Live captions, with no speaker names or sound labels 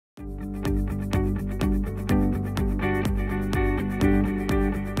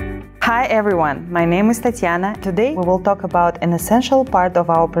Hi everyone, my name is Tatiana. Today we will talk about an essential part of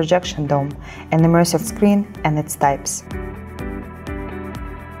our projection dome, an immersive screen and its types.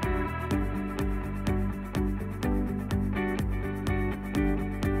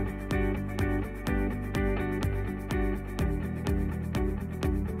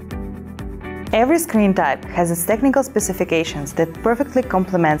 Every screen type has its technical specifications that perfectly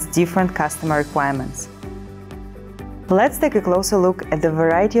complements different customer requirements. Let's take a closer look at the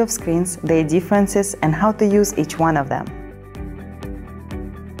variety of screens, their differences, and how to use each one of them.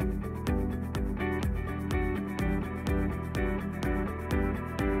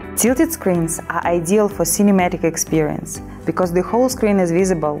 Tilted screens are ideal for cinematic experience because the whole screen is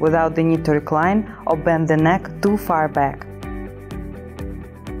visible without the need to recline or bend the neck too far back.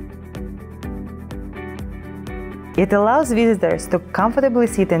 It allows visitors to comfortably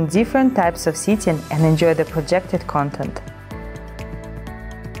sit in different types of seating and enjoy the projected content.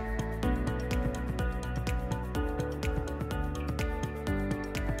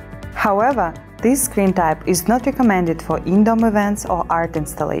 However, this screen type is not recommended for in-dome events or art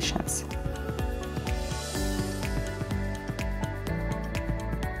installations.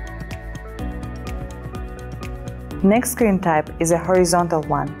 Next screen type is a horizontal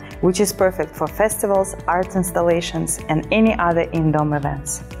one, which is perfect for festivals, art installations, and any other in-dome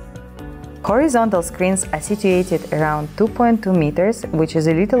events. Horizontal screens are situated around 2.2 meters, which is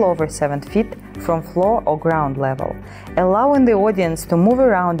a little over 7 feet, from floor or ground level, allowing the audience to move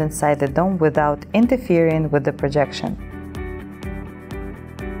around inside the dome without interfering with the projection.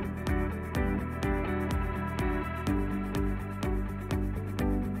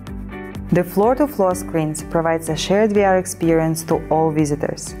 The floor-to-floor screens provides a shared VR experience to all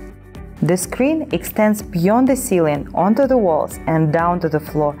visitors. The screen extends beyond the ceiling onto the walls and down to the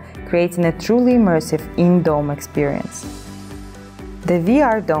floor, creating a truly immersive in-dome experience. The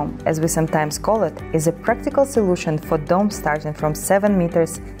VR dome, as we sometimes call it, is a practical solution for domes starting from 7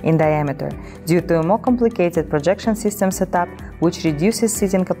 meters in diameter, due to a more complicated projection system setup, which reduces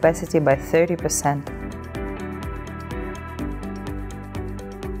seating capacity by 30%.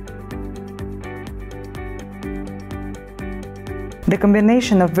 The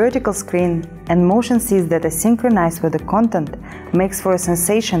combination of vertical screen and motion seats that are synchronized with the content makes for a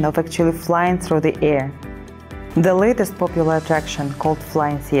sensation of actually flying through the air. The latest popular attraction called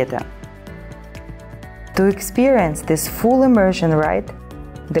Flying Theater. To experience this full immersion ride,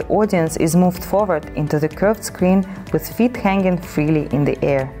 the audience is moved forward into the curved screen with feet hanging freely in the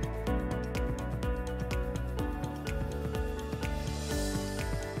air.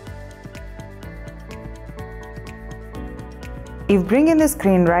 If bringing the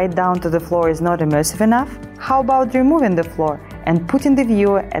screen right down to the floor is not immersive enough, how about removing the floor and putting the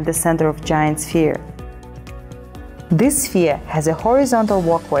viewer at the center of a giant sphere? This sphere has a horizontal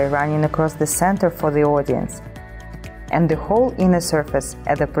walkway running across the center for the audience, and the whole inner surface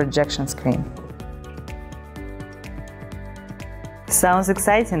at the projection screen. Sounds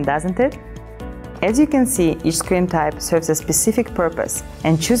exciting, doesn't it? As you can see, each screen type serves a specific purpose,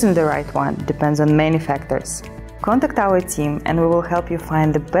 and choosing the right one depends on many factors. Contact our team and we will help you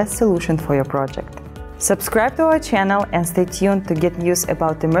find the best solution for your project. Subscribe to our channel and stay tuned to get news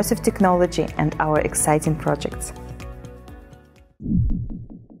about immersive technology and our exciting projects.